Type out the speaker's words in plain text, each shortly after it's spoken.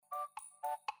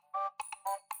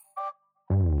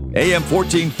AM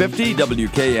 1450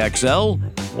 WKXL,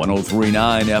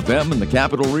 103.9 FM in the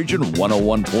Capital Region,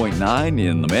 101.9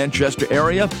 in the Manchester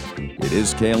area. It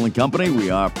is Kale & Company. We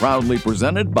are proudly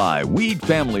presented by Weed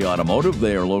Family Automotive.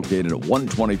 They are located at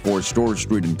 124 Store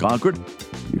Street in Concord.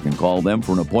 You can call them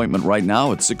for an appointment right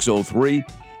now at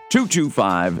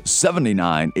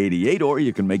 603-225-7988, or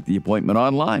you can make the appointment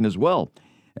online as well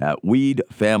at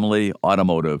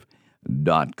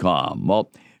weedfamilyautomotive.com.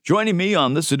 Well, joining me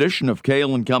on this edition of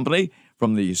Kale & Company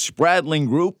from the Spradling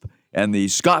Group and the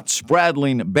Scott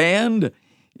Spradling Band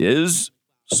is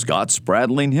Scott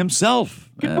Spradling himself.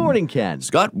 Good morning, Ken.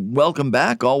 Scott, welcome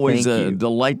back. Always a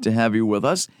delight to have you with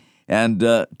us. And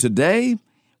today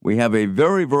we have a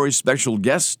very, very special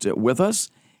guest with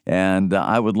us, and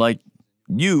I would like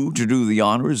you to do the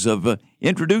honors of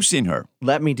introducing her.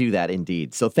 Let me do that,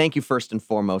 indeed. So thank you first and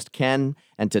foremost, Ken,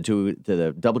 and to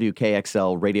the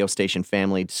WKXL radio station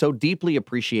family. So deeply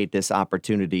appreciate this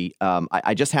opportunity.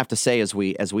 I just have to say, as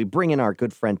we bring in our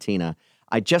good friend Tina,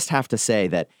 I just have to say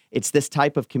that it's this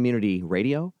type of community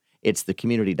radio. It's the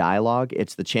community dialogue.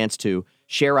 It's the chance to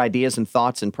share ideas and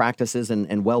thoughts and practices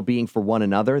and well-being for one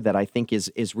another that I think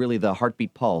is really the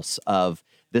heartbeat pulse of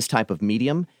this type of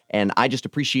medium. And I just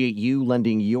appreciate you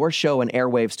lending your show and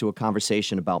airwaves to a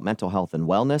conversation about mental health and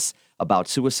wellness, about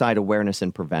suicide awareness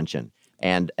and prevention.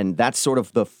 And that's sort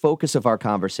of the focus of our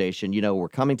conversation. You know, we're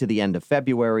coming to the end of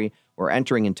February, we're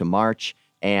entering into March,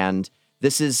 and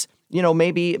this is, you know,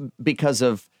 maybe because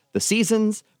of the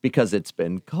seasons, because it's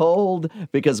been cold,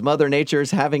 because Mother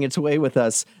Nature's having its way with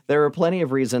us. There are plenty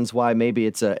of reasons why maybe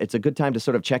it's a good time to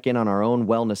sort of check in on our own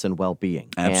wellness and well-being.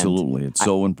 Absolutely. It's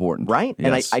so important. Right? Yes.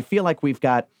 And I feel like we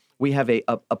have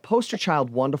a poster child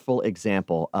wonderful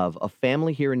example of a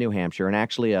family here in New Hampshire, and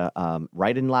actually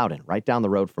right in Loudon, right down the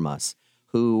road from us,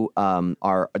 who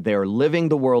they're living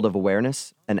the world of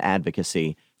awareness and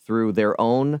advocacy through their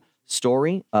own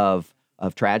story of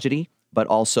tragedy, but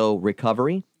also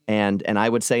recovery. And I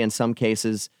would say in some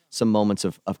cases, some moments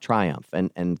of triumph.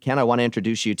 And Ken, I want to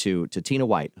introduce you to Tina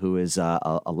White, who is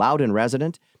a Loudon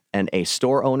resident and a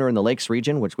store owner in the Lakes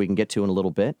region, which we can get to in a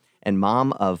little bit, and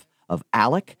mom of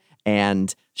Alec.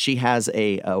 And she has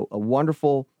a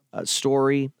wonderful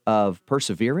story of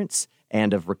perseverance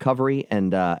and of recovery.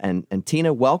 And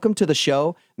Tina, welcome to the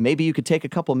show. Maybe you could take a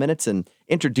couple minutes and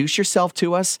introduce yourself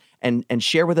to us and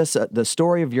share with us the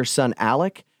story of your son,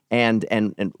 Alec, and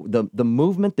the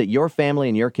movement that your family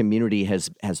and your community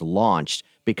has launched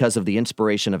because of the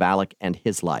inspiration of Alec and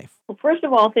his life. Well, first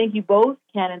of all, thank you both,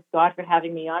 Ken and Scott, for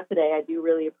having me on today. I do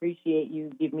really appreciate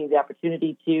you giving me the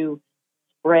opportunity to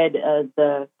spread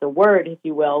the word, if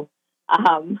you will.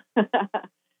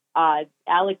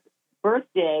 Alec's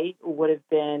birthday would have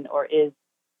been, or is,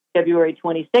 February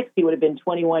 26th. He would have been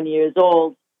 21 years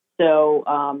old. So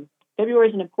February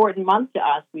is an important month to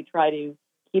us. We try to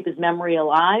keep his memory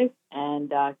alive and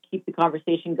keep the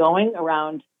conversation going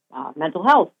around mental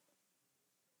health.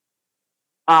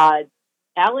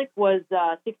 Alec was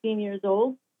 16 years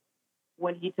old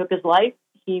when he took his life.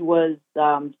 He was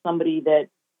somebody that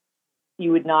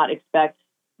you would not expect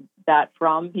that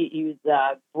from. He was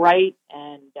bright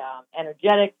and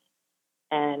energetic,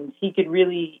 and he could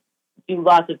really do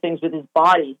lots of things with his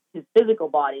body, his physical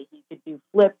body. He could do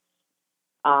flips,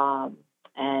 and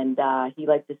he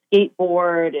liked to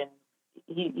skateboard, and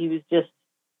he was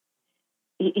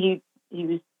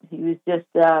just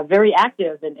very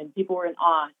active, and people were in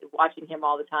awe watching him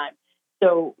all the time.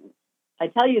 So I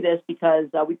tell you this because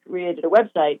we created a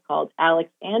website called Alex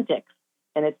Antics,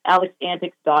 and it's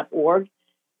alexantics.org,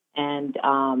 and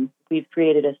we've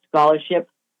created a scholarship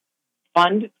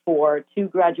fund for 2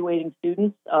 graduating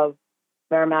students of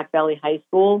Merrimack Valley High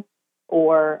School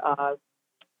or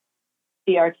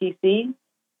CRTC,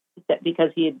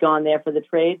 because he had gone there for the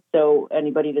trade. So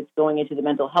anybody that's going into the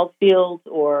mental health field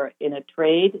or in a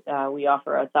trade, we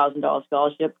offer a $1,000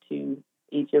 scholarship to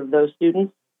each of those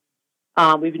students.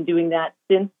 We've been doing that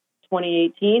since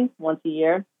 2018, once a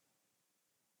year.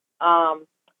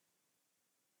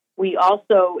 We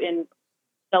also, in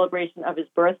celebration of his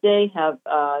birthday, have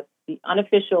the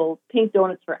unofficial Pink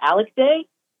Donuts for Alec Day.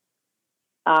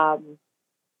 A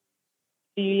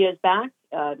few years back,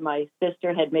 my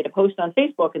sister had made a post on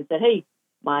Facebook and said, "Hey,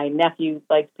 my nephew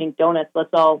likes pink donuts.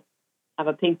 Let's all have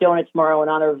a pink donut tomorrow in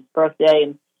honor of his birthday,"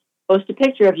 and post a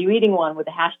picture of you eating one with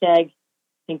the hashtag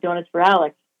Pink Donuts for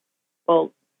Alex.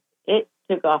 Well, it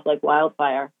took off like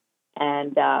wildfire,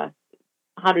 and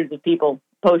hundreds of people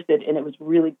posted, and it was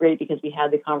really great because we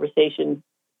had the conversation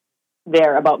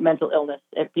there about mental illness.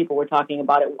 If people were talking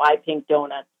about it, why pink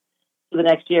donuts? So the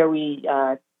next year we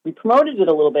promoted it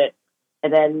a little bit,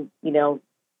 and then,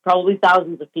 probably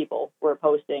thousands of people were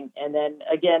posting. And then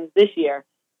again, this year,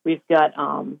 we've got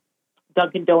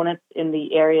Dunkin' Donuts in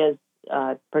the areas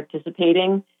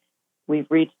participating. We've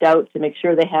reached out to make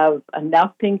sure they have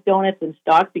enough pink donuts in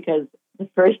stock, because the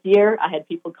first year I had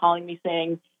people calling me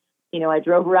saying, I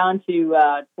drove around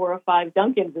to 4 or 5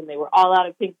 Dunkins and they were all out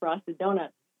of pink frosted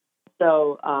donuts.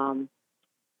 So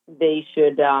they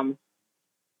should have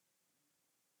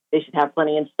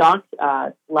plenty in stock.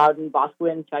 Loudon,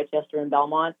 Boscawen, Chichester, and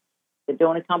Belmont. The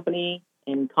Donut Company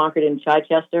in Concord and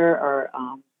Chichester are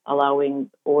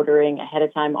allowing ordering ahead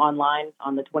of time online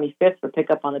on the 25th for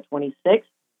pickup on the 26th.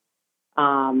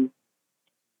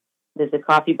 There's a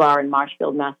coffee bar in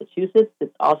Marshfield, Massachusetts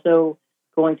that's also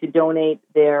going to donate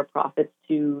their profits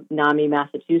to NAMI,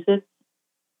 Massachusetts.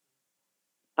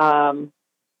 You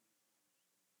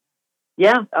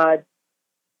have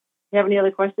any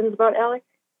other questions about Alex?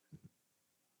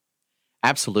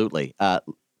 Absolutely.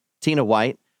 Tina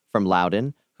White from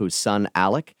Loudon, whose son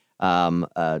Alec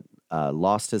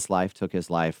lost his life, took his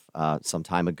life some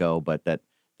time ago, but that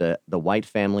the White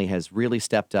family has really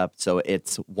stepped up. So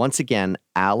it's, once again,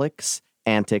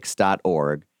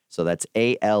 AlexAntics.org. So that's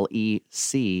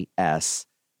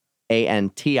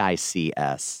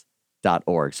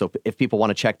AlexAntics.org. So if people want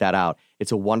to check that out,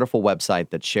 it's a wonderful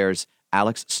website that shares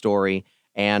Alex's story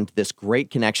and this great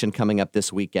connection coming up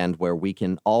this weekend where we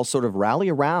can all sort of rally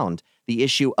around the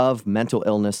issue of mental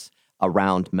illness,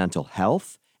 around mental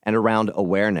health, and around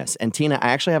awareness. And Tina, I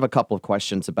actually have a couple of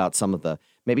questions about some of the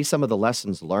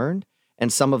lessons learned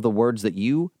and some of the words that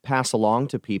you pass along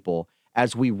to people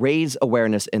as we raise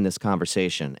awareness in this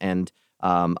conversation. And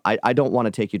I don't want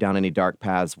to take you down any dark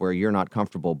paths where you're not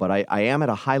comfortable, but I am at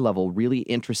a high level really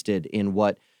interested in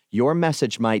what your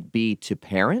message might be to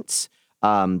parents,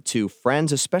 to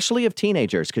friends, especially of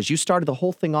teenagers, because you started the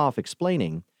whole thing off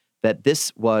explaining that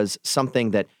this was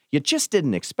something that you just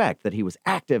didn't expect, that he was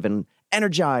active and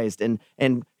energized and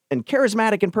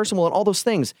charismatic and personal and all those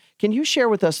things. Can you share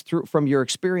with us from your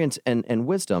experience and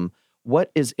wisdom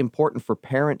what is important for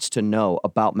parents to know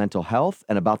about mental health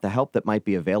and about the help that might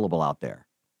be available out there?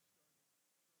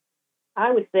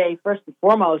 I would say, first and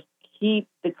foremost, keep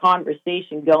the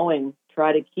conversation going.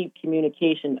 Try to keep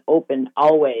communication open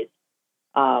always.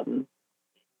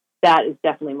 That is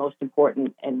definitely most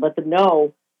important. And let them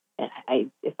know,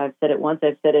 if I've said it once,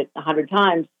 I've said it 100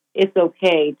 times, it's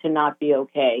okay to not be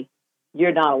okay.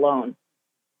 You're not alone.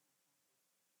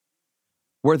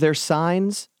 Were there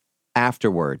signs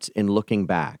afterwards in looking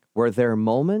back? Were there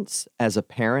moments as a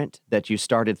parent that you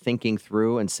started thinking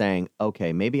through and saying,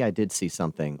 okay, maybe I did see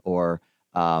something, or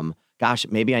gosh,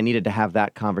 maybe I needed to have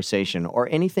that conversation, or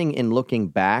anything in looking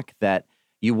back that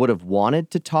you would have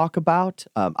wanted to talk about?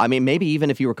 I mean, maybe even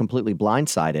if you were completely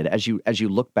blindsided as you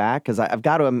look back, because I've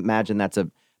got to imagine that's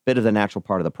a bit of the natural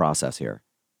part of the process here.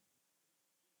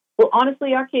 Well,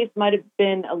 honestly, our case might have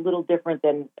been a little different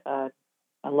than a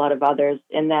lot of others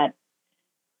in that,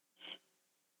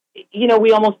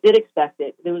 we almost did expect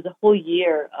it. There was a whole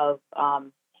year of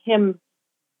him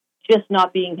just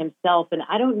not being himself. And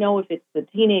I don't know if it's the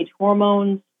teenage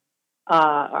hormones.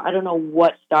 I don't know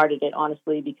what started it,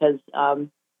 honestly, because, our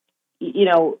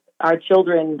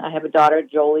children, I have a daughter,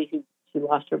 Jolie, who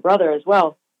lost her brother as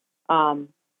well.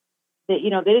 They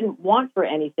didn't want for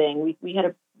anything. We had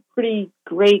a pretty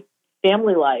great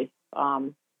family life,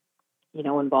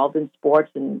 involved in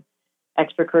sports and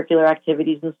extracurricular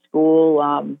activities in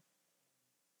school.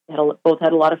 Both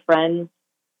had a lot of friends.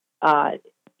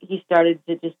 He started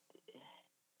to just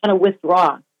kind of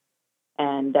withdraw,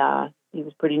 and he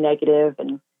was pretty negative,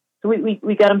 and so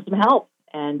we got him some help,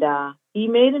 and he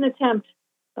made an attempt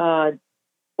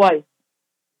twice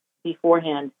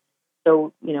beforehand.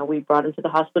 So, we brought him to the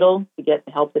hospital to get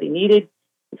the help that he needed.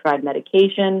 We tried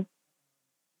medication,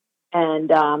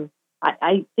 and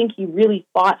I think he really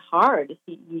fought hard.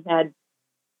 He had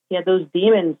those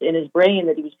demons in his brain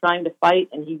that he was trying to fight,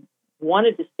 and he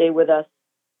wanted to stay with us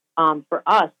for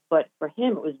us, but for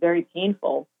him it was very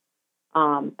painful.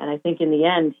 And I think in the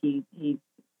end he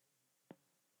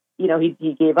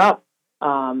gave up.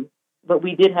 But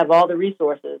we did have all the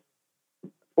resources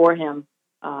for him.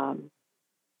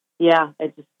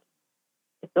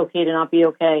 It's okay to not be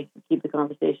okay. Keep the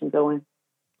conversation going.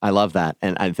 I love that.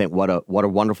 And I think what a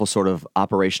wonderful sort of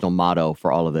operational motto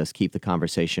for all of this. Keep the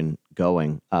conversation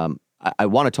going. I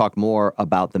want to talk more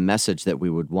about the message that we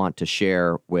would want to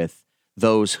share with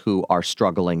those who are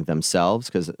struggling themselves,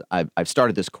 because I've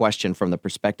started this question from the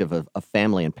perspective of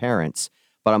family and parents,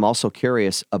 but I'm also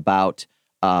curious about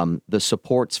the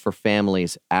supports for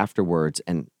families afterwards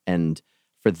and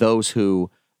for those who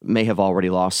may have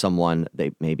already lost someone,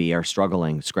 they maybe are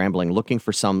struggling, scrambling, looking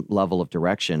for some level of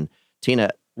direction. Tina,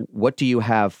 what do you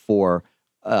have for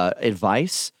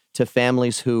advice to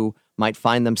families who might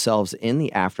find themselves in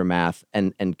the aftermath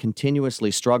and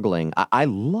continuously struggling? I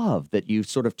love that you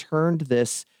sort of turned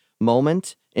this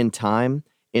moment in time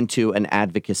into an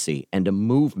advocacy and a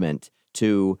movement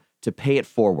to pay it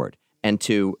forward and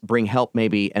to bring help,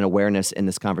 maybe, and awareness in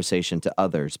this conversation to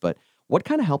others. But what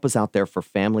kind of help is out there for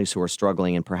families who are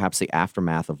struggling in perhaps the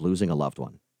aftermath of losing a loved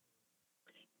one?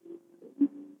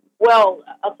 Well,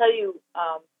 I'll tell you,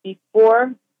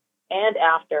 before and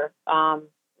after,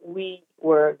 we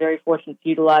were very fortunate to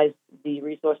utilize the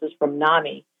resources from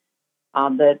NAMI,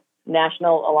 the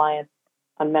National Alliance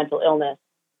on Mental Illness.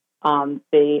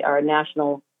 They are a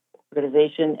national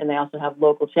organization, and they also have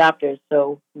local chapters.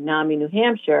 So NAMI New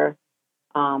Hampshire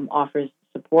offers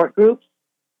support groups,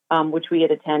 which we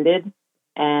had attended.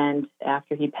 And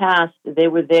after he passed, they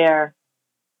were there.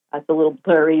 It's a little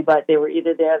blurry, but they were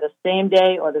either there the same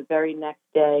day or the very next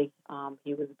day.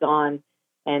 He was gone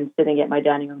and sitting at my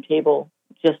dining room table,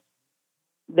 just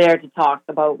there to talk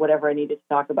about whatever I needed to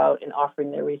talk about and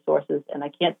offering their resources. And I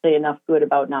can't say enough good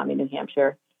about NAMI New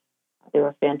Hampshire. They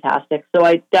were fantastic. So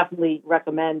I definitely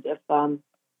recommend, if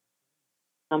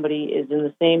somebody is in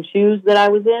the same shoes that I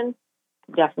was in,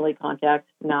 definitely contact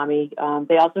NAMI.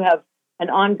 They also have an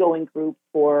ongoing group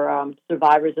for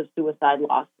survivors of suicide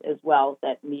loss as well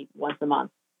that meet once a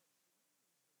month.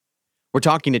 We're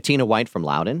talking to Tina White from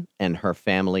Loudoun and her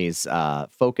family's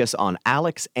focus on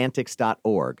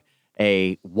alexantics.org,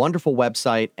 a wonderful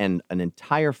website and an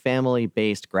entire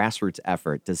family-based grassroots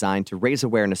effort designed to raise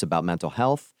awareness about mental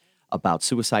health, about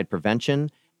suicide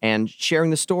prevention, and sharing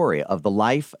the story of the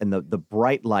life and the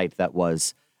bright light that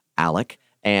was Alec.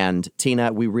 And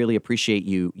Tina, we really appreciate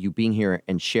you being here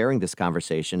and sharing this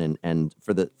conversation. And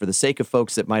for the sake of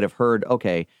folks that might have heard,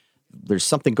 okay, there's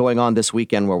something going on this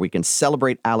weekend where we can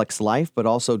celebrate Alec's life, but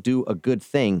also do a good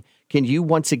thing. Can you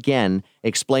once again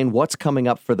explain what's coming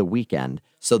up for the weekend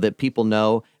so that people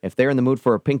know if they're in the mood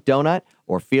for a pink donut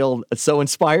or feel so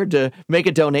inspired to make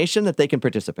a donation that they can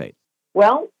participate?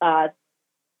 Well,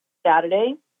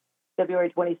 Saturday, February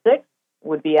 26th,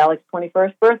 would be Alec's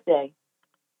 21st birthday.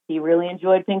 He really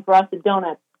enjoyed pink frosted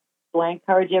donuts. So I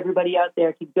encourage everybody out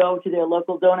there to go to their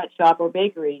local donut shop or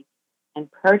bakery and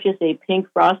purchase a pink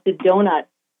frosted donut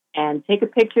and take a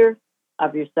picture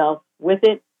of yourself with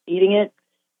it, eating it,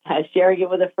 sharing it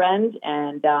with a friend,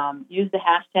 and use the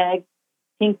hashtag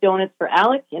Pink Donuts for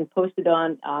Alec and post it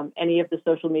on any of the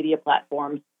social media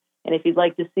platforms. And if you'd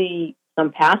like to see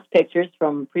some past pictures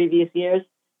from previous years,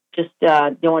 just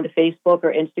go onto Facebook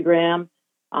or Instagram,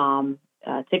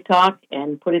 TikTok,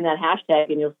 and put in that hashtag,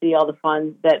 and you'll see all the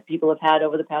fun that people have had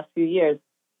over the past few years.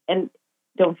 And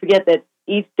don't forget that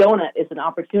each donut is an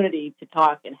opportunity to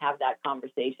talk and have that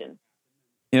conversation.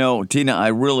 You know, Tina, I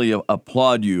really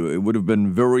applaud you. It would have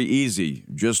been very easy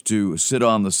just to sit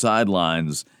on the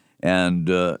sidelines and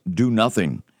do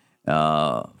nothing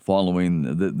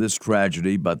following this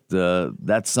tragedy, but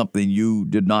that's something you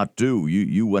did not do.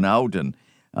 You went out and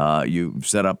you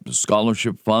set up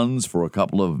scholarship funds for a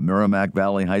couple of Merrimack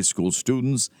Valley High School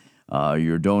students.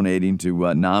 You're donating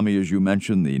to NAMI, as you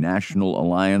mentioned, the National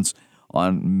Alliance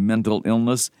on Mental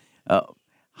Illness.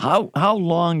 How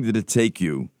long did it take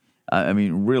you? I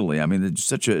mean, really, it's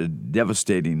such a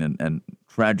devastating and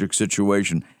tragic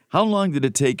situation. How long did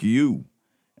it take you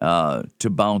to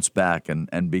bounce back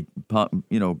and be,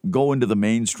 go into the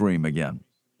mainstream again?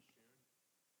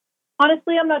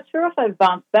 Honestly, I'm not sure if I've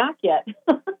bounced back yet.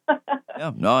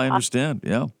 Yeah, no, I understand.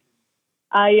 Yeah,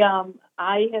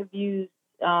 I have used.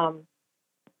 Well,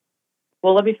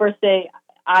 let me first say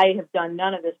I have done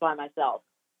none of this by myself.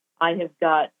 I have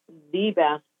got the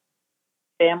best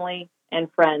family and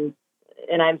friends,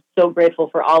 and I'm so grateful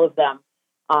for all of them.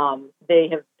 They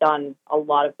have done a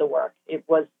lot of the work. It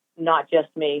was not just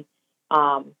me,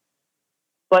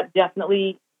 but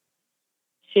definitely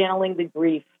channeling the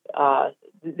grief.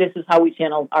 This is how we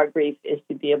channel our grief, is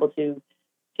to be able to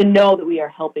know that we are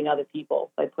helping other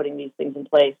people by putting these things in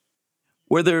place.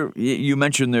 Were there? You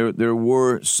mentioned there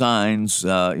were signs,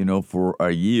 for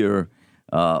a year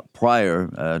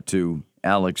prior to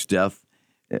Alec's death.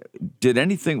 Did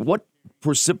anything? What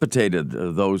precipitated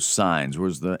those signs?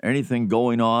 Was there anything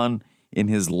going on in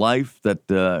his life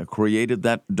that created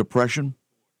that depression?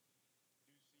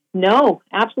 No,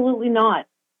 absolutely not.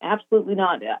 Absolutely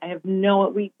not.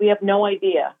 We have no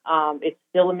idea. It's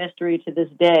still a mystery to this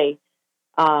day.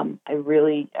 I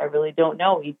really don't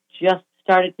know. He just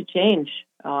started to change.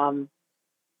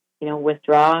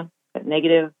 Withdraw,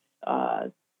 negative.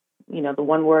 The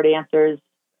one-word answers.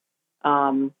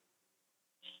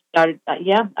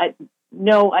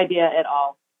 No idea at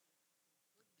all.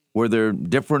 Were there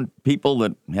different people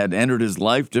that had entered his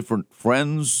life, different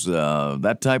friends,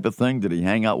 that type of thing? Did he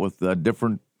hang out with a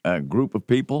different group of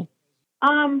people?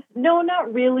 No,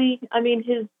 not really. I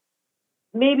mean,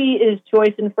 maybe his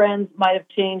choice in friends might have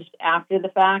changed after the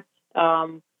fact.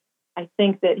 I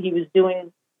think that he was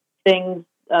doing things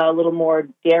a little more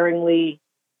daringly,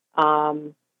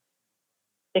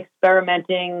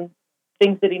 experimenting,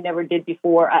 things that he never did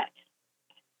before. I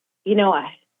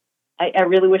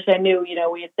really wish I knew.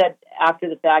 We had said after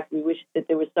the fact we wish that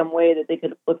there was some way that they could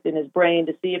have looked in his brain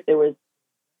to see if there was,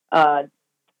 I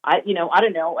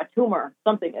don't know, a tumor,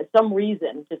 something, some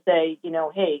reason to say,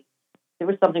 hey, there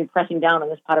was something pressing down on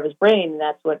this part of his brain, and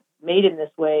that's what made him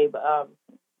this way.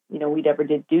 We never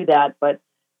did do that, but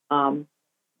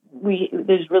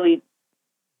there's really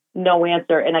no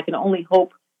answer, and I can only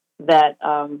hope that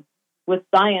with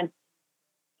science,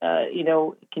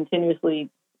 continuously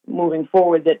moving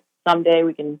forward, that someday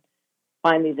we can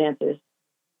find these answers.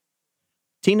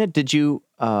 Tina, did you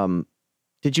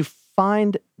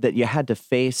find that you had to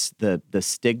face the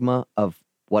stigma of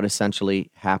what essentially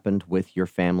happened with your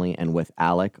family and with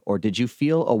Alec, or did you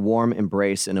feel a warm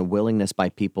embrace and a willingness by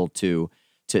people to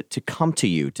come to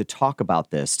you, to talk about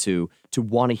this, to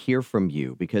want to hear from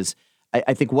you? Because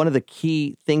I think one of the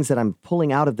key things that I'm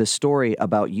pulling out of this story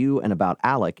about you and about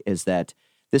Alec is that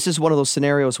this is one of those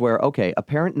scenarios where, okay, a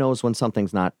parent knows when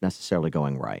something's not necessarily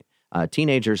going right.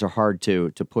 Teenagers are hard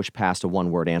to push past a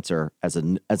one-word answer as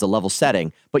a level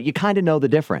setting, but you kind of know the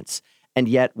difference. And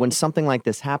yet, when something like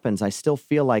this happens, I still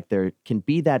feel like there can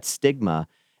be that stigma,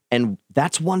 and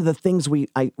that's one of the things we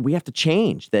have to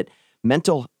change. That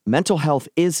mental health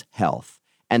is health,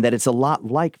 and that it's a lot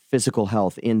like physical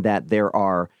health in that there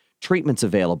are treatments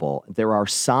available, there are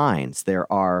signs,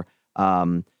 there are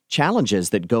challenges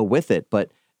that go with it.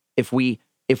 But if we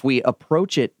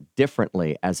approach it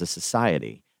differently as a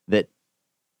society, that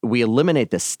we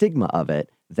eliminate the stigma of it,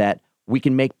 that we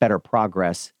can make better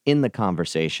progress in the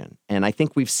conversation. And I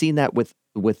think we've seen that with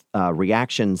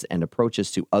reactions and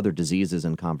approaches to other diseases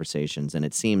and conversations, and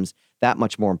it seems that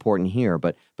much more important here.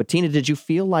 But Tina, did you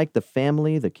feel like the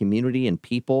family, the community, and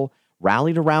people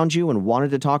rallied around you and wanted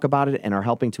to talk about it and are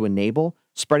helping to enable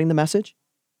spreading the message?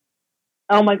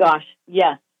 Oh my gosh,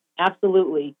 yes,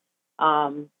 absolutely.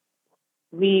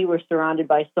 We were surrounded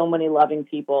by so many loving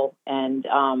people, and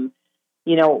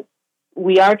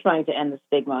we are trying to end the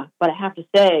stigma. But I have to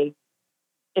say,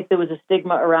 if there was a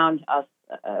stigma around us,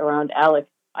 around Alec,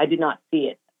 I did not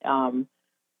see it.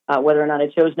 Whether or not I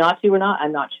chose not to or not,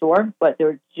 I'm not sure. But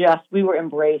we were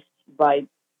embraced by.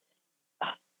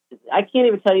 I can't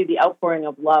even tell you the outpouring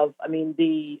of love. I mean,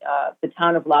 the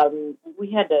town of Loudon.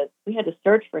 We had to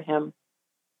search for him,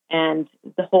 and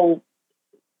the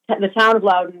town of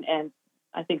Loudon and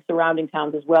I think surrounding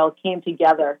towns as well came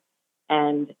together,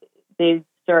 and they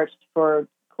searched for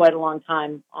quite a long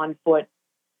time on foot,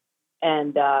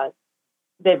 and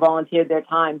they volunteered their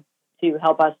time to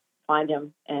help us find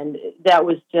him. And that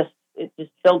was it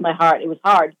just filled my heart. It was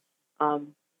hard.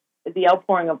 The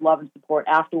outpouring of love and support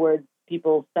afterwards,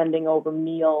 people sending over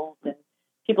meals, and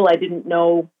people I didn't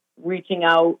know reaching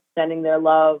out, sending their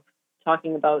love,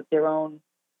 talking about their own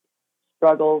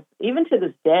struggles. Even to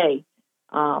this day,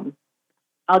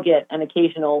 I'll get an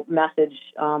occasional message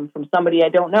from somebody I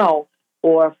don't know,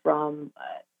 or from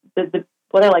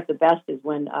what I like the best is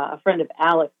when a friend of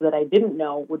Alex that I didn't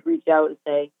know would reach out and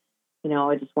say,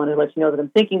 I just wanted to let you know that I'm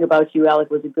thinking about you. Alec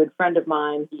was a good friend of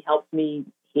mine. He helped me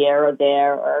here or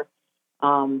there, or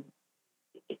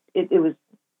it's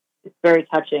very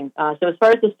touching. So as far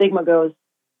as the stigma goes,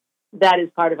 that is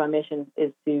part of our mission,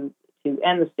 is to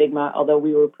end the stigma, although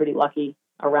we were pretty lucky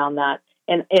around that.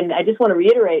 And I just want to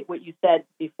reiterate what you said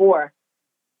before.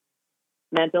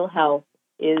 Mental health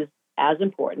is as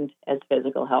important as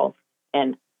physical health,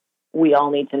 and we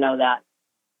all need to know that.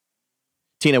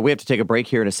 Tina, we have to take a break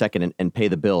here in a second and pay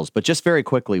the bills. But just very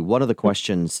quickly, one of the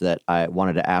questions that I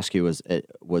wanted to ask you was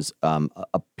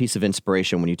a piece of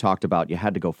inspiration when you talked about you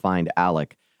had to go find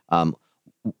Alec.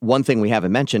 One thing we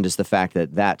haven't mentioned is the fact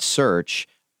that search,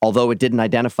 although it didn't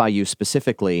identify you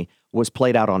specifically, was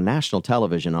played out on national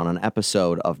television on an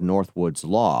episode of Northwood's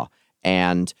Law.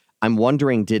 And I'm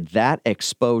wondering, did that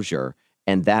exposure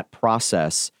and that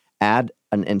process add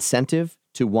an incentive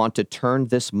to want to turn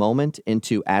this moment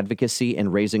into advocacy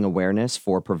and raising awareness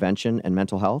for prevention and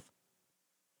mental health?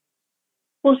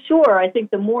 Well, sure. I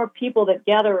think the more people that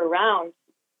gather around,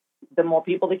 the more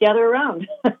people that gather around.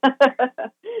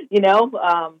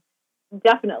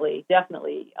 Definitely.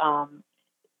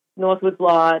 Northwood's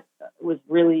Law was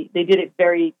they did it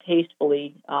very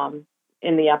tastefully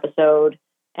in the episode,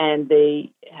 and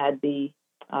they had the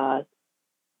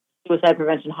suicide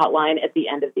prevention hotline at the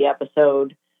end of the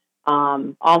episode.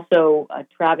 Also,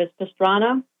 Travis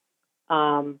Pastrana,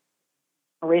 a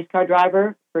race car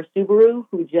driver for Subaru,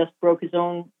 who just broke his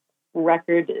own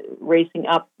record racing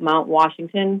up Mount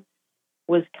Washington,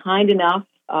 was kind enough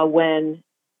when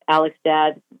Alec's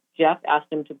dad, Jeff,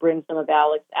 asked him to bring some of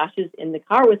Alec's ashes in the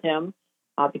car with him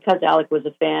because Alec was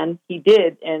a fan. He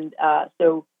did, and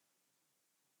so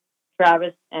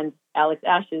Travis and Alec's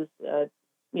ashes, I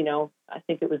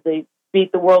think it was they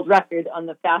beat the world record on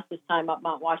the fastest time up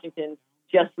Mount Washington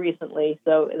just recently.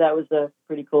 So that was a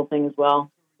pretty cool thing as well.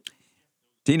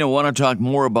 Tina, I want to talk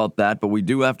more about that, but we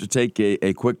do have to take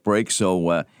a quick break.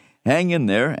 So hang in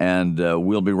there, and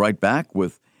we'll be right back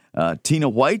with Tina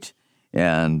White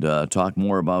and talk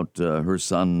more about her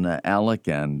son, Alec,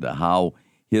 and how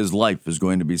his life is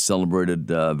going to be celebrated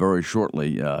very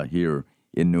shortly here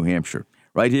in New Hampshire.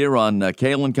 Right here on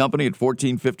Kale & Company at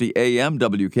 1450 AM,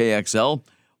 WKXL,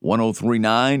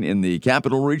 103.9 in the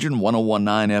Capital Region,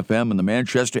 101.9 FM in the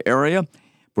Manchester area.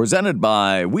 Presented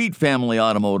by Weed Family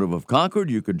Automotive of Concord.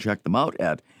 You can check them out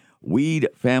at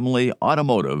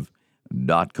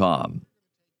weedfamilyautomotive.com.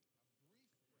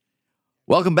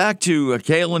 Welcome back to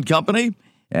Kale & Company,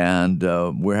 and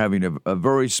we're having a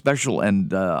very special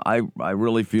and I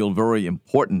really feel very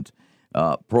important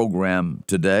program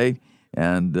today,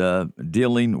 and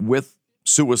dealing with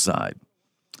suicide.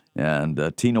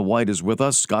 And Tina White is with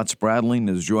us. Scott Spradling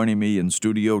is joining me in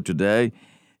studio today.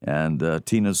 And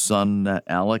Tina's son,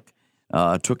 Alec,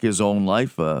 took his own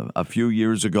life a few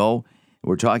years ago.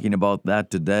 We're talking about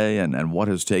that today and what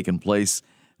has taken place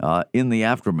in the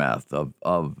aftermath of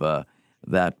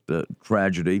that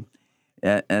tragedy.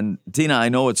 And Tina, I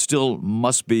know it still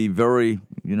must be very,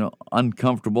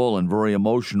 uncomfortable and very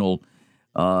emotional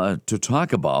to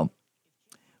talk about.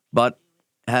 But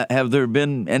have there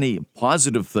been any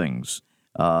positive things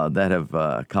that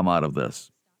have come out of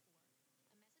this?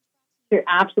 There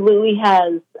absolutely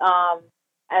has.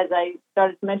 As I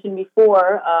started to mention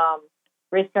before,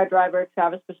 race car driver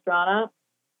Travis Pastrana,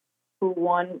 who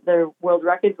won the world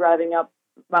record driving up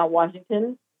Mount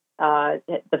Washington,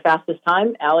 the fastest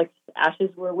time. Alec's ashes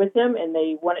were with him, and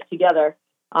they won it together.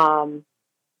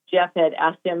 Jeff had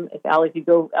asked him if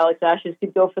Alec's ashes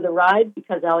could go for the ride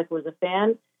because Alec was a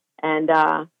fan. And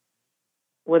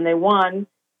when they won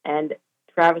and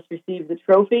Travis received the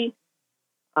trophy,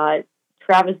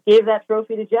 Travis gave that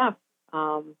trophy to Jeff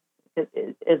as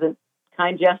a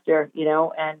kind gesture,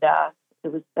 and that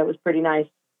was pretty nice.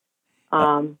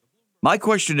 My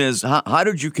question is, how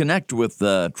did you connect with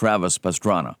Travis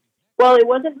Pastrana? Well, it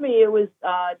wasn't me. It was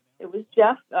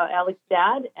Jeff, Alec's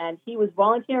dad, and he was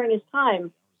volunteering his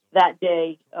time that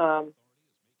day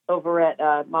over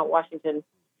at Mount Washington.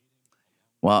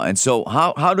 Wow! And so,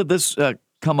 how did this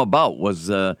come about? Was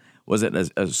it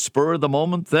a spur of the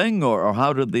moment thing, or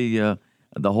how did the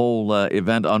whole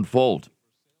event unfold?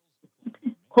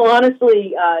 Well,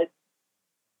 honestly,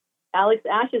 Alec's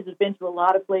ashes have been to a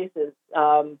lot of places.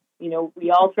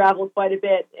 We all travel quite a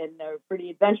bit and are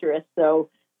pretty adventurous. So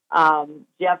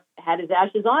Jeff had his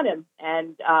ashes on him,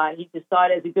 and he just saw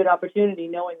it as a good opportunity,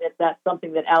 knowing that that's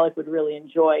something that Alec would really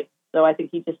enjoy. So I think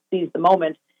he just seized the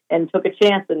moment and took a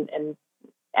chance and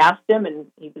asked him, and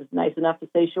he was nice enough to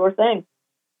say, sure thing.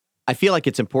 I feel like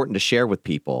it's important to share with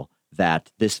people that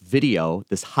this video,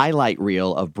 this highlight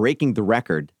reel of breaking the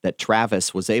record that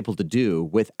Travis was able to do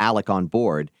with Alec on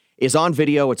board is on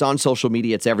video. It's on social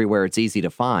media. It's everywhere. It's easy to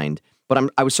find. But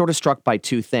I was sort of struck by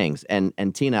two things.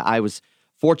 And Tina, I was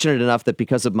fortunate enough that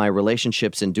because of my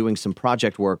relationships and doing some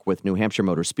project work with New Hampshire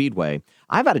Motor Speedway,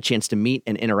 I've had a chance to meet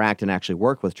and interact and actually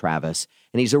work with Travis.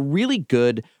 And he's a really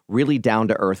good, really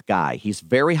down-to-earth guy. He's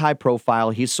very high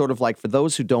profile. He's sort of like, for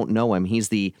those who don't know him, he's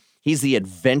the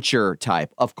adventure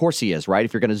type. Of course he is, right?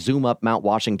 If you're going to zoom up Mount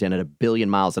Washington at 1 billion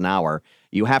miles an hour,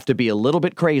 you have to be a little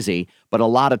bit crazy, but a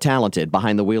lot of talented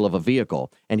behind the wheel of a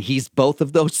vehicle. And he's both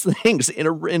of those things in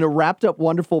a wrapped up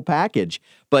wonderful package.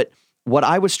 But what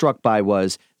I was struck by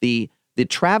was the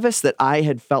Travis that I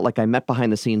had felt like I met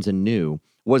behind the scenes and knew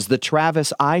was the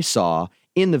Travis I saw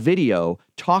in the video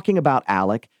talking about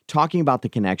Alec, talking about the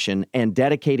connection, and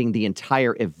dedicating the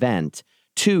entire event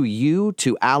to you,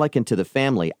 to Alec, and to the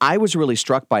family. I was really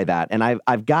struck by that, and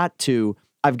I've got to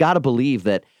believe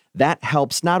that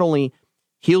helps not only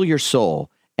heal your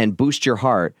soul and boost your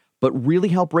heart, but really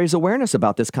help raise awareness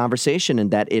about this conversation,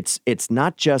 and that it's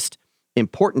not just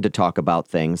important to talk about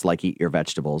things like eat your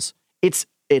vegetables. It's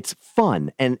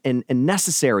fun and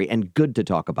necessary and good to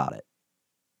talk about it.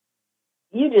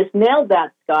 You just nailed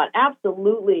that, Scott.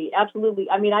 Absolutely, absolutely.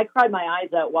 I mean, I cried my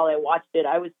eyes out while I watched it.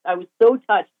 I was so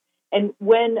touched. And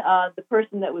when the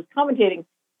person that was commentating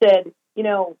said,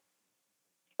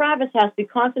 Travis has to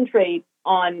concentrate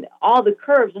on all the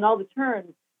curves and all the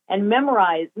turns and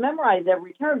memorize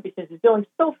every turn because he's going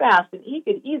so fast and he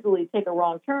could easily take a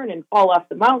wrong turn and fall off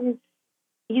the mountain.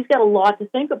 He's got a lot to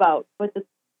think about. But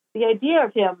the idea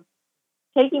of him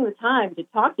taking the time to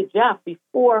talk to Jeff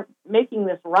before making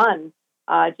this run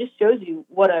just shows you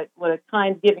what a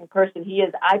kind, giving person he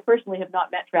is. I personally have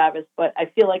not met Travis, but I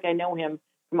feel like I know him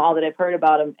from all that I've heard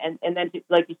about him. And then,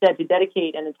 like you said, to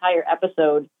dedicate an entire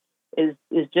episode is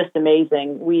just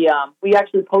amazing. We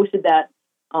actually posted that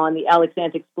on the Alex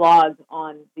Antics blog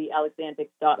on the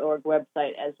alexantics.org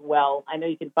website as well. I know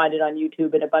you can find it on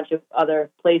YouTube and a bunch of other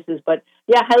places, but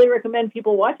yeah, highly recommend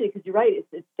people watch it because you're right.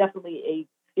 It's definitely a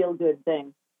feel-good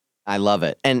thing. I love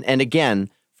it. And again,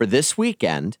 for this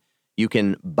weekend, you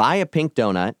can buy a pink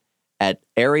donut at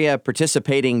area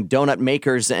participating donut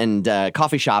makers and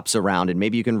coffee shops around, and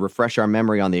maybe you can refresh our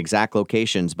memory on the exact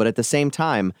locations. But at the same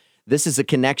time, this is a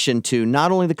connection to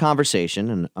not only the conversation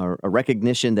and a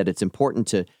recognition that it's important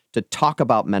to talk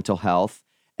about mental health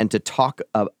and to talk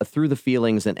through the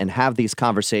feelings and have these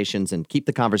conversations and keep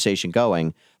the conversation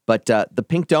going. But the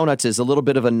pink donuts is a little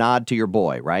bit of a nod to your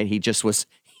boy, right? He was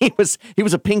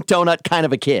a pink donut kind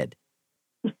of a kid.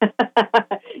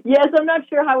 Yes, I'm not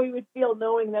sure how we would feel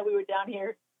knowing that we were down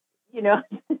here,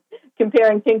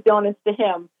 comparing pink donuts to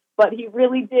him. But he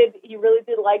really did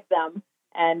like them.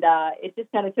 And it just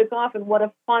kind of took off. And what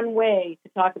a fun way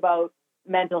to talk about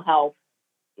mental health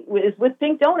is with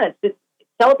pink donuts. To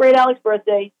celebrate Alex's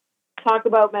birthday, talk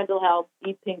about mental health,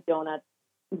 eat pink donuts,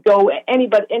 go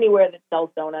anywhere that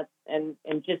sells donuts and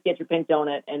just get your pink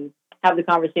donut and have the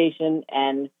conversation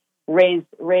and raise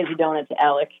a donut to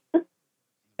Alex.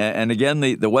 And again,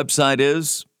 the website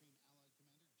is?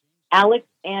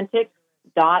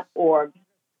 alexantics.org.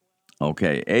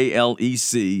 Okay,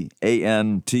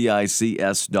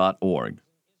 ALECANTICS.org.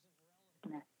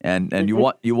 And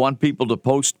you want people to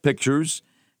post pictures,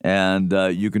 and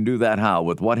you can do that how?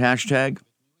 With what hashtag?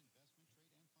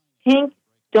 Pink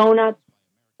Donuts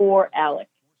for Alec.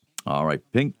 All right,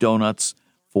 Pink Donuts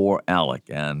for Alec.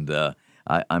 And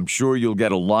I'm sure you'll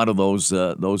get a lot of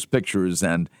those pictures.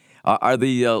 And are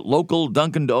the local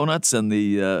Dunkin' Donuts and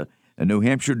the New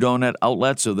Hampshire donut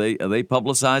outlets, are they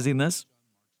publicizing this?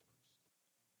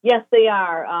 Yes, they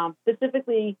are.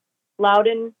 Specifically,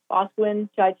 Loudon, Boscawen,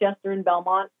 Chichester, and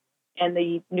Belmont, and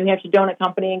the New Hampshire Donut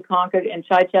Company in Concord and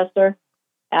Chichester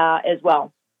as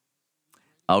well.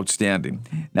 Outstanding.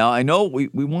 Now, I know we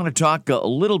want to talk a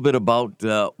little bit about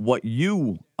what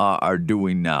you are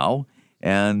doing now,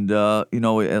 and a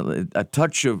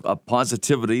touch of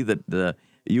positivity that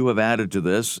you have added to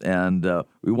this, and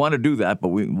we want to do that, but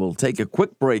we'll take a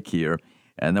quick break here,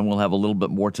 and then we'll have a little bit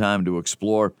more time to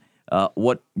explore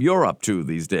what you're up to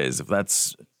these days, if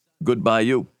that's good by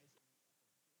you.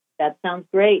 That sounds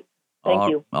great.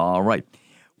 Thank you. All right.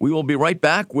 We will be right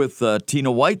back with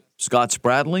Tina White. Scott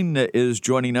Spradling is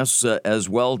joining us as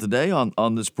well today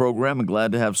on this program. I'm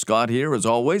glad to have Scott here, as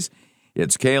always.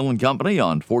 It's Kale and Company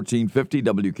on 1450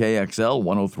 WKXL,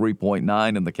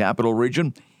 103.9 in the Capital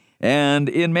Region, and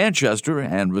in Manchester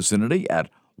and vicinity at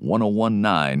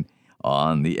 101.9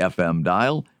 on the FM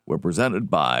dial. We're presented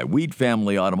by Weed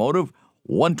Family Automotive,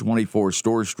 124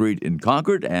 Store Street in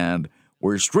Concord, and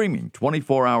we're streaming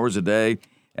 24 hours a day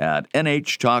at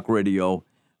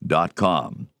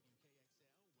nhtalkradio.com.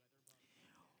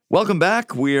 Welcome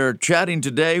back. We are chatting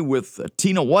today with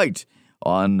Tina White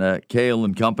on Kale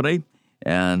and Company,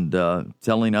 and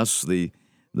telling us the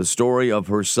story of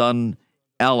her son,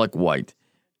 Alec White,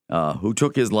 who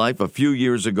took his life a few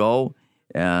years ago,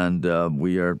 and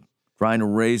we are trying to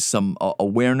raise some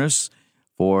awareness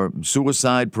for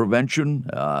suicide prevention.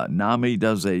 NAMI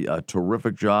does a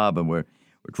terrific job, and we're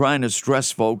trying to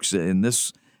stress folks on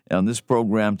this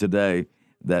program today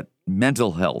that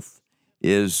mental health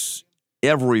is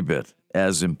every bit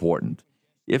as important,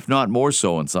 if not more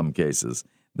so in some cases,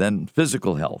 than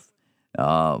physical health,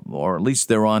 or at least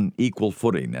they're on equal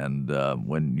footing. And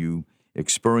when you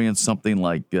experience something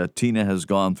like Tina has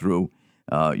gone through,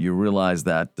 you realize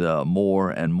that more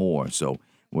and more. So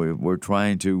we're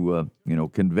trying to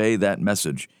convey that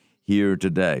message here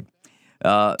today.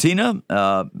 Tina,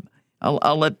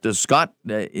 I'll let Scott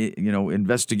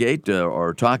investigate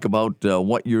or talk about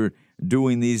what you're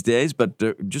doing these days, but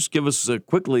just give us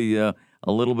quickly a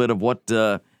little bit of what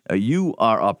you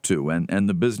are up to and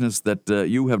the business that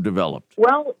you have developed.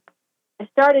 Well, I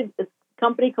started a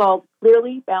company called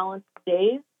Clearly Balanced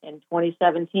Days in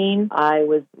 2017. I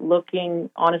was looking,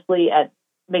 honestly, at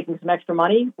making some extra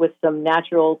money with some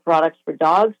natural products for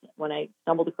dogs when I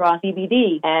stumbled across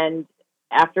CBD. And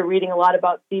after reading a lot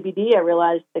about CBD, I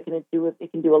realized it can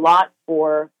do a lot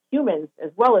for humans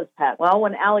as well as pets. Well,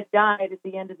 when Alec died at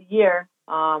the end of the year,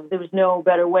 there was no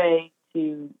better way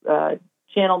to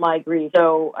channel my grief.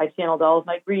 So I channeled all of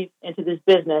my grief into this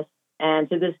business. And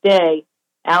to this day,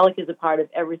 Alec is a part of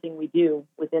everything we do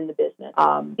within the business.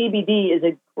 CBD is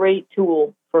a great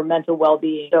tool for mental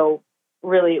well-being. So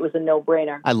really, it was a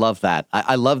no-brainer. I love that.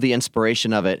 I love the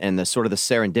inspiration of it and the sort of the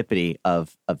serendipity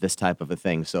of this type of a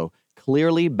thing. So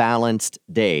Clearly Balanced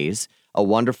Days, a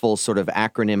wonderful sort of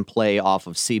acronym play off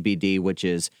of CBD, which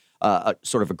is a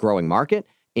sort of a growing market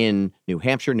in New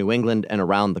Hampshire, New England, and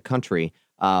around the country.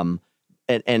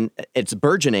 And it's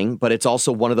burgeoning, but it's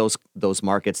also one of those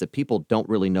markets that people don't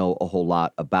really know a whole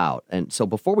lot about. And so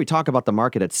before we talk about the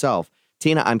market itself,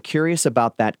 Tina, I'm curious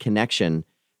about that connection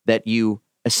that you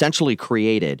essentially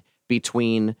created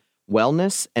between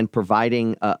wellness and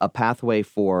providing a pathway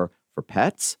for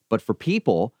pets, but for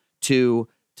people to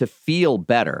feel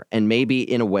better and maybe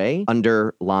in a way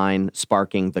underline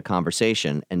sparking the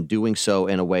conversation and doing so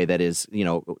in a way that is,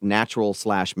 natural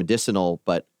 / medicinal,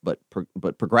 but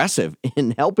progressive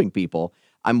in helping people.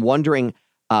 I'm wondering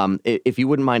if you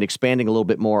wouldn't mind expanding a little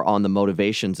bit more on the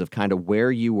motivations of kind of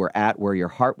where you were at, where your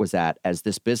heart was at as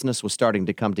this business was starting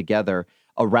to come together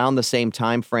around the same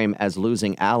time frame as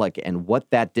losing Alec, and what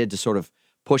that did to sort of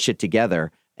push it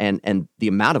together, and the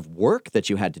amount of work that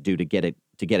you had to do to get it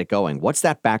going. What's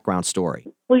that background story?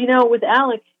 Well, with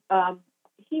Alec,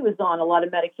 he was on a lot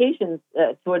of medications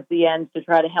towards the end to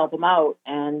try to help him out,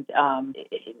 and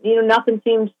nothing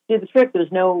seemed to do the trick. There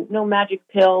was no magic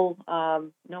pill,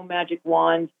 no magic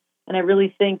wand, and I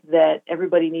really think that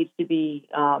everybody needs to be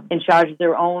in charge of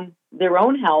their own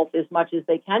health as much as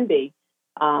they can be.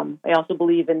 I also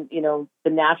believe in the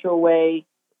natural way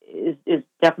is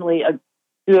definitely a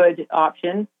good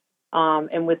option.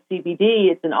 And with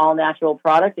CBD, it's an all-natural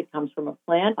product. It comes from a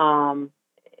plant.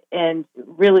 And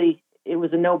really, it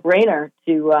was a no-brainer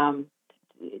to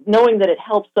knowing that it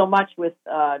helps so much with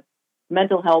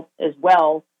mental health as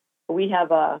well. We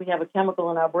have a chemical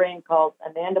in our brain called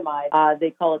anandamide.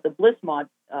 They call it the bliss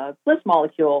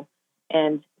molecule,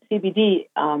 and CBD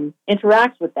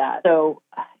interacts with that. So,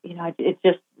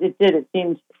 it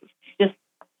seemed just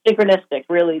synchronistic,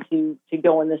 really, to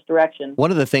go in this direction.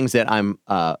 One of the things that I'm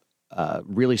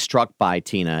really struck by,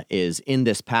 Tina, is in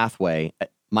this pathway,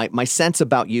 my sense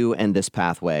about you and this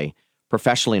pathway,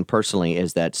 professionally and personally,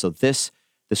 is that this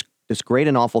great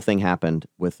and awful thing happened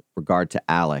with regard to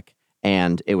Alec,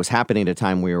 and it was happening at a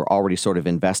time we were already sort of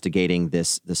investigating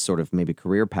this sort of maybe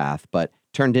career path, but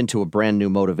turned into a brand new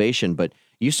motivation. But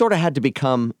you sort of had to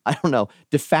become,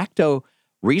 de facto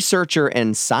researcher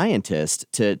and scientist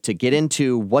to get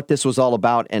into what this was all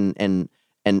about and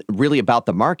really about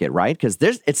the market, right? Because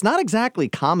it's not exactly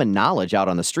common knowledge out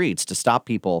on the streets to stop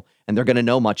people and they're going to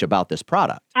know much about this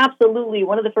product. Absolutely.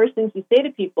 One of the first things we say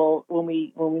to people when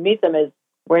we meet them is,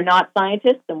 we're not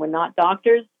scientists and we're not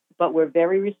doctors, but we're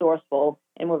very resourceful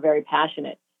and we're very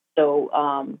passionate. So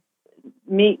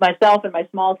myself and my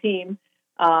small team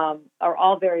are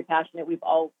all very passionate. We've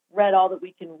all read all that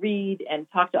we can read and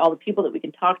talked to all the people that we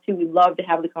can talk to. We love to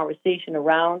have the conversation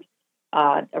around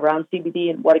CBD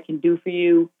and what it can do for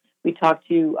you. We talk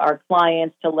to our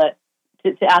clients to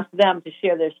ask them to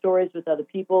share their stories with other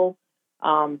people.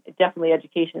 Definitely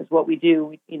education is what we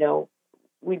do.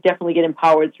 We definitely get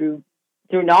empowered through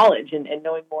knowledge and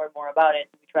knowing more and more about it.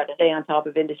 We try to stay on top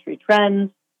of industry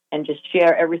trends and just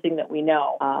share everything that we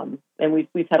know. And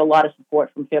we've had a lot of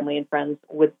support from family and friends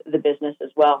with the business as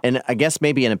well. And I guess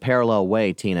maybe in a parallel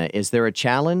way, Tina, is there a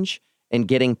challenge in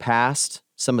getting past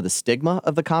some of the stigma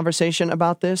of the conversation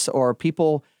about this, or are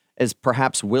people as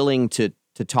perhaps willing to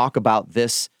talk about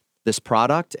this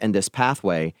product and this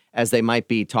pathway as they might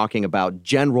be talking about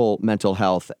general mental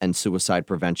health and suicide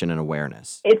prevention and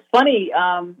awareness? It's funny.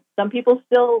 Some people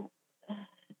still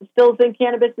think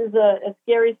cannabis is a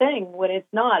scary thing when it's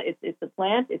not. It's a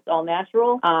plant. It's all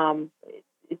natural.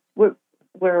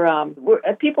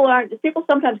 People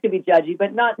sometimes can be judgy,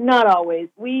 but not always.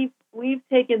 We've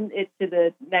taken it to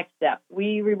the next step.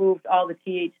 We removed all the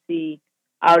THC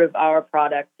out of our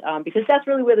product because that's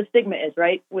really where the stigma is,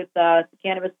 right? With the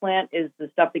cannabis plant is the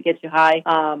stuff that gets you high.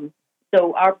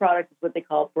 So our product is what they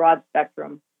call broad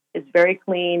spectrum. It's very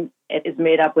clean. It is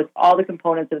made up with all the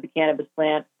components of the cannabis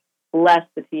plant, less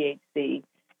the THC.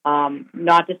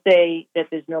 Not to say that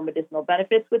there's no medicinal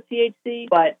benefits with THC,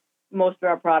 but most of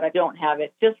our products don't have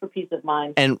it, just for peace of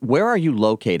mind. And where are you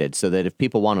located so that if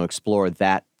people want to explore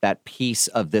that piece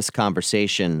of this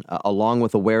conversation, along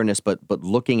with awareness, but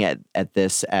looking at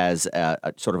this as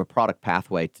a sort of a product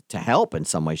pathway to help in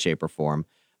some way, shape, or form,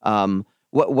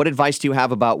 what advice do you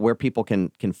have about where people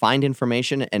can find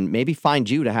information and maybe find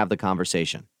you to have the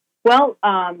conversation? Well,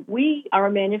 we are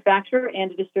a manufacturer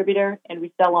and a distributor, and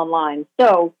we sell online.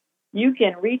 So you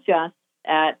can reach us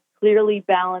at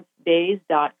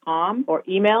clearlybalanceddays.com or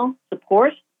email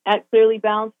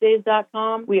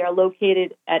support@clearlybalanceddays.com. We are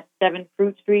located at 7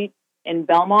 Fruit Street in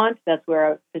Belmont. That's where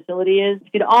our facility is.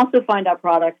 You can also find our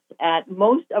products at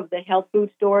most of the health food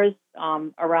stores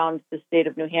around the state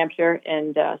of New Hampshire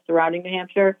and surrounding New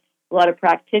Hampshire. A lot of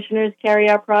practitioners carry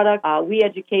our product. We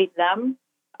educate them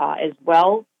as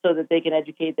well so that they can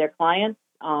educate their clients.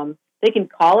 They can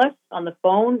call us on the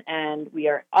phone, and we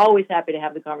are always happy to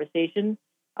have the conversation.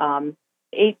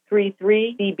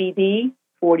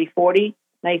 833-CBD-4040.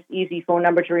 Nice, easy phone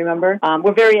number to remember.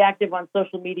 We're very active on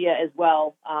social media as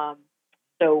well.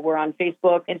 So we're on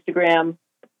Facebook, Instagram,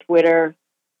 Twitter,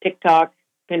 TikTok,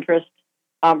 Pinterest.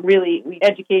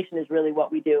 Education is really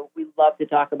what we do. We love to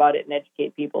talk about it and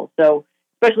educate people. So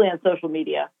especially on social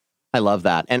media. I love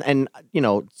that. And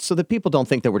so that people don't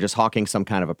think that we're just hawking some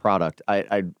kind of a product,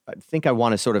 I think I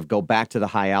want to sort of go back to the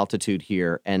high altitude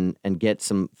here and get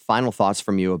some final thoughts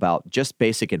from you about just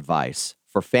basic advice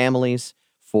for families,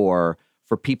 for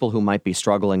people who might be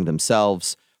struggling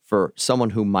themselves, for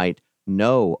someone who might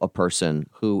know a person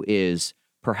who is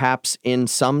perhaps in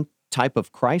some type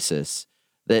of crisis.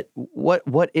 That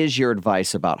what is your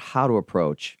advice about how to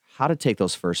approach, how to take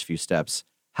those first few steps,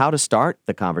 how to start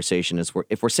the conversation?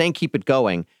 If we're saying keep it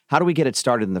going, how do we get it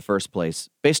started in the first place,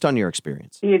 based on your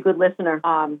experience? Be a good listener.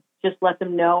 Just let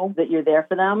them know that you're there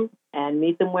for them and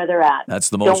meet them where they're at. That's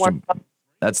the most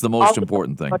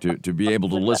important thing, to be able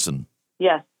to listen.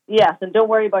 Yes, and don't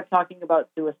worry about talking about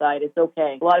suicide. It's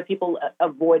okay. A lot of people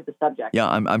avoid the subject. Yeah,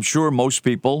 I'm sure most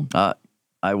people,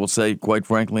 I will say, quite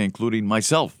frankly, including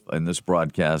myself in this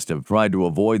broadcast, have tried to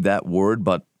avoid that word,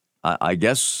 but I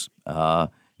guess,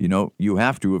 you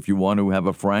have to if you want to have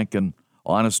a frank and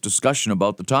honest discussion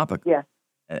about the topic, yes,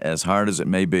 as hard as it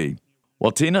may be.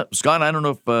 Well, Tina, Scott, I don't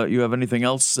know if you have anything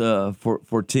else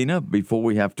for Tina before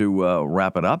we have to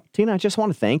wrap it up. Tina, I just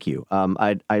want to thank you.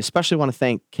 I especially want to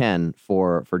thank Ken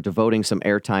for devoting some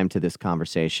airtime to this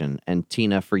conversation, and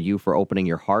Tina, for you for opening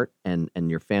your heart and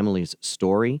your family's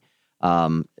story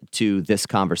to this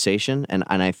conversation. And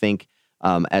I think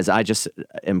as I just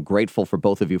am grateful for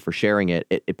both of you for sharing it,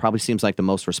 it probably seems like the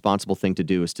most responsible thing to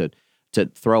do is to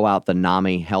throw out the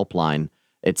NAMI helpline.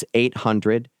 It's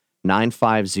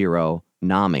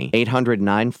 800-950-NAMI,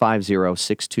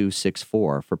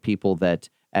 800-950-6264 for people that,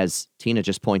 as Tina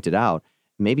just pointed out,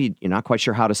 maybe you're not quite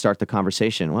sure how to start the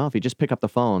conversation. Well, if you just pick up the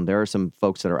phone, there are some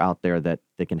folks that are out there that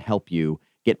can help you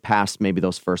get past maybe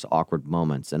those first awkward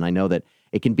moments. And I know that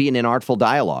it can be an inartful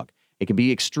dialogue. It can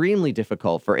be extremely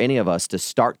difficult for any of us to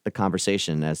start the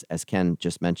conversation, as Ken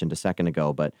just mentioned a second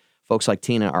ago. But folks like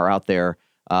Tina are out there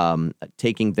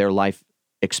taking their life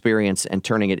experience and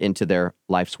turning it into their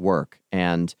life's work.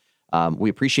 And we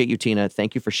appreciate you, Tina.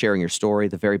 Thank you for sharing your story.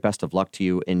 The very best of luck to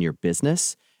you in your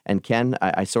business. And Ken,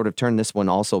 I sort of turn this one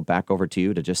also back over to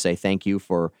you to just say thank you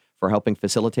for helping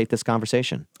facilitate this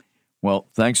conversation. Well,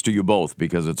 thanks to you both,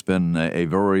 because it's been a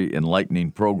very enlightening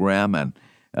program. And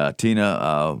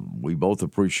Tina, we both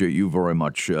appreciate you very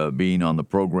much being on the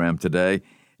program today.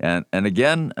 And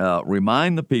again,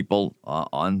 remind the people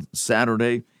on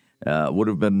Saturday would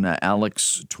have been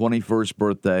Alex's 21st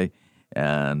birthday,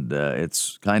 and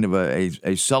it's kind of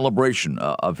a celebration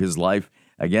of his life.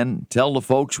 Again, tell the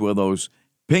folks where those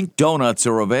pink donuts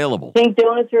are available. Pink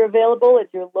donuts are available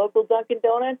at your local Dunkin'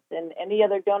 Donuts and any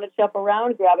other donut shop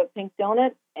around. Grab a pink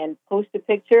donut and post a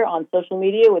picture on social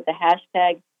media with the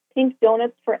hashtag Pink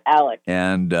Donuts for Alex.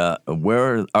 And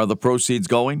where are the proceeds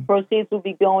going? Proceeds will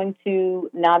be going to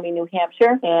NAMI, New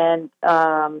Hampshire, and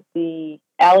the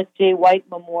Alex J. White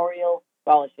Memorial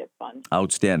Scholarship Fund.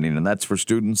 Outstanding. And that's for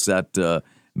students at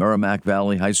Merrimack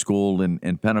Valley High School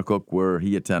in Pennacook, where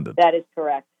he attended. That is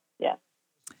correct, yes.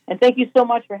 And thank you so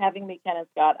much for having me, Ken and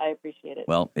Scott. I appreciate it.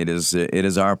 Well, it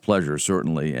is our pleasure,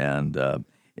 certainly. And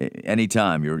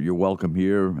anytime, you're welcome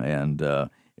here. And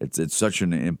it's such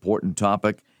an important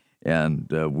topic. And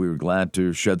we're glad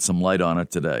to shed some light on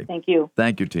it today. Thank you.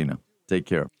 Thank you, Tina. Take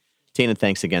care. Tina,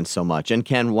 thanks again so much. And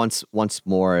Ken, once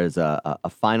more as a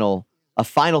final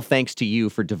thanks to you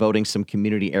for devoting some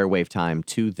community airwave time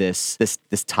to this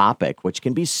topic, which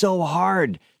can be so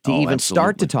hard to even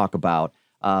start to talk about.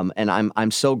 And I'm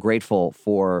so grateful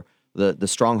for the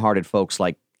strong-hearted folks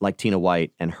like Tina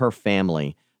White and her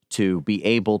family to be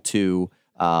able to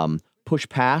push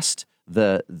past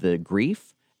the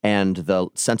grief and the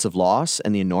sense of loss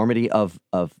and the enormity of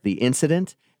the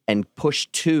incident and push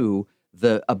to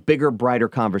a bigger, brighter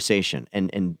conversation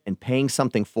and paying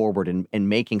something forward and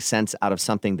making sense out of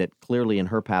something that clearly in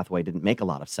her pathway didn't make a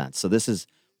lot of sense. So this is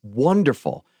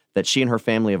wonderful that she and her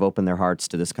family have opened their hearts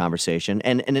to this conversation,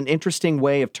 and an interesting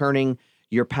way of turning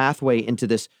your pathway into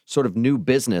this sort of new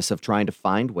business of trying to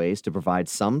find ways to provide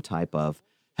some type of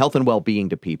health and well-being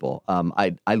to people.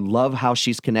 I love how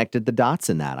she's connected the dots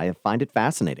in that. I find it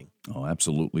fascinating. Oh,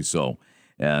 absolutely so.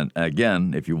 And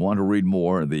again, if you want to read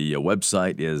more, the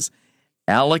website is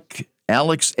Alex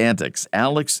Antics.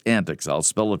 Alex Antics. I'll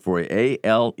spell it for you.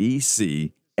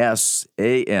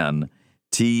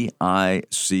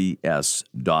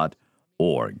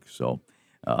 ALECSANTICS.org. So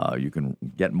you can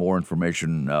get more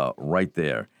information right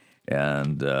there.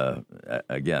 And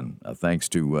again, thanks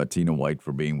to Tina White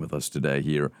for being with us today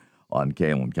here on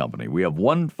Kale & Company. We have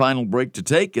one final break to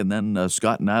take, and then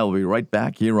Scott and I will be right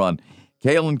back here on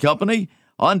Kale & Company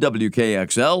on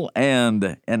WKXL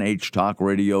and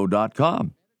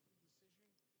NHTalkRadio.com.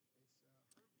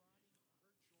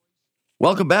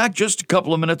 Welcome back. Just a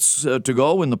couple of minutes to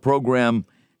go in the program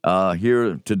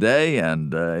here today,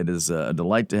 and it is a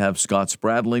delight to have Scott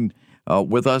Spradling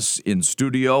with us in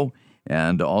studio.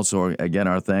 And also, again,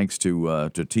 our thanks to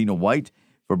Tina White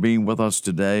for being with us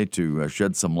today to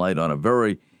shed some light on a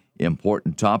very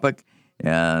important topic.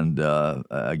 And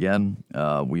again,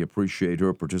 we appreciate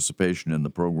her participation in the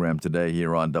program today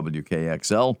here on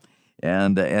WKXL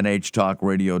and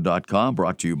NHTalkRadio.com,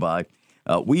 brought to you by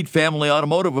Weed Family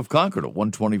Automotive of Concord at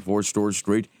 124 Store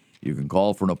Street. You can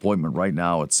call for an appointment right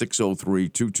now at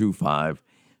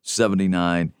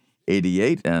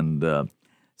 603-225-7988. And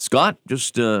Scott,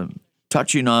 just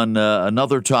touching on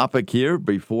another topic here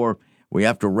before we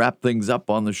have to wrap things up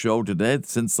on the show today.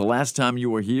 Since the last time you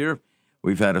were here,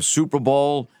 we've had a Super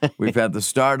Bowl. We've had the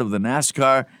start of the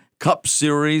NASCAR Cup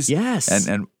Series. Yes.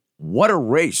 And what a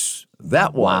race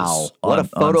that was. What a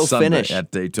photo finish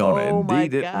at Daytona. Oh,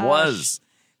 Indeed, it was.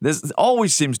 This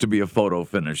always seems to be a photo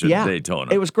finish at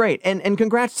Daytona. It was great. And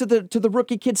congrats to the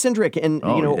rookie kid Cindric. And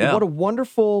what a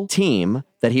wonderful team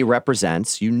that he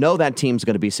represents. You know that team's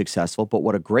going to be successful, but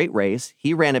what a great race.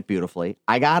 He ran it beautifully.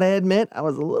 I got to admit, I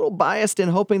was a little biased in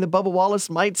hoping that Bubba Wallace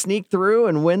might sneak through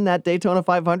and win that Daytona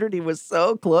 500. He was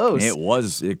so close.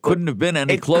 It couldn't have been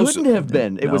any closer. It couldn't have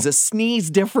been. It was a sneeze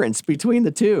difference between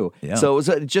the two. Yeah. So it was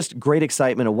just great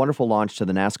excitement, a wonderful launch to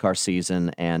the NASCAR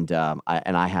season, and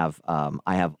I have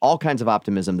all kinds of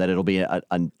optimism that it'll be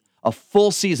a full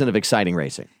season of exciting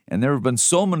racing. And there have been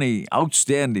so many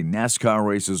outstanding NASCAR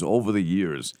races over the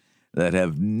years that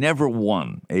have never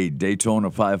won a Daytona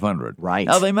 500. Right.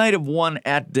 Now, they might have won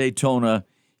at Daytona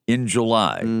in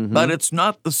July, but it's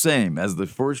not the same as the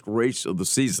first race of the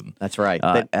season. That's right.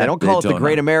 They don't call it the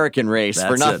Great American Race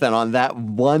for nothing on that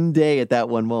one day at that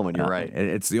one moment. You're right.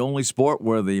 It's the only sport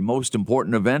where the most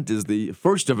important event is the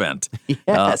first event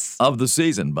of the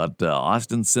season. But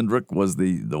Austin Cindric was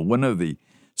the winner, the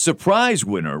surprise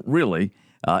winner, really,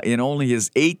 in only his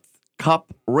 8th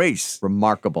Cup race.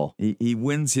 Remarkable. He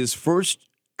wins his first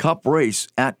Cup race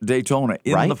at Daytona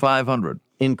in the 500.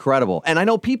 Incredible. And I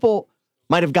know people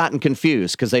might have gotten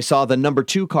confused because they saw the number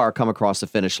 2 car come across the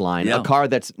finish line, a car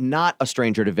that's not a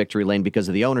stranger to victory lane because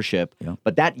of the ownership,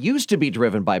 but that used to be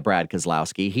driven by Brad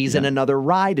Keselowski. He's in another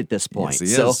ride at this point.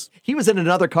 Yes, he is. He was in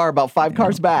another car about 5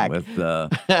 cars back. With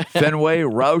Fenway,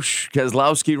 Roush,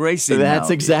 Keselowski Racing. That's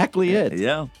exactly it.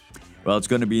 Yeah. Well, it's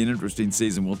going to be an interesting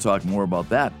season. We'll talk more about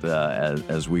that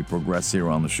as we progress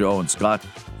here on the show. And Scott,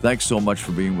 thanks so much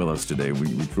for being with us today.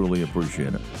 We truly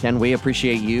appreciate it. Ken, we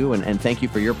appreciate you, and thank you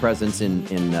for your presence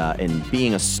in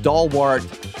being a stalwart,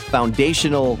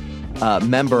 foundational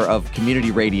member of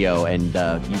community radio. And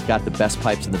you've got the best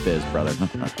pipes in the biz, brother.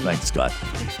 Thanks, Scott.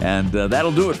 And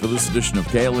that'll do it for this edition of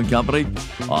Kale & Company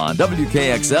on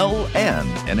WKXL and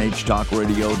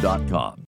NHTalkRadio.com.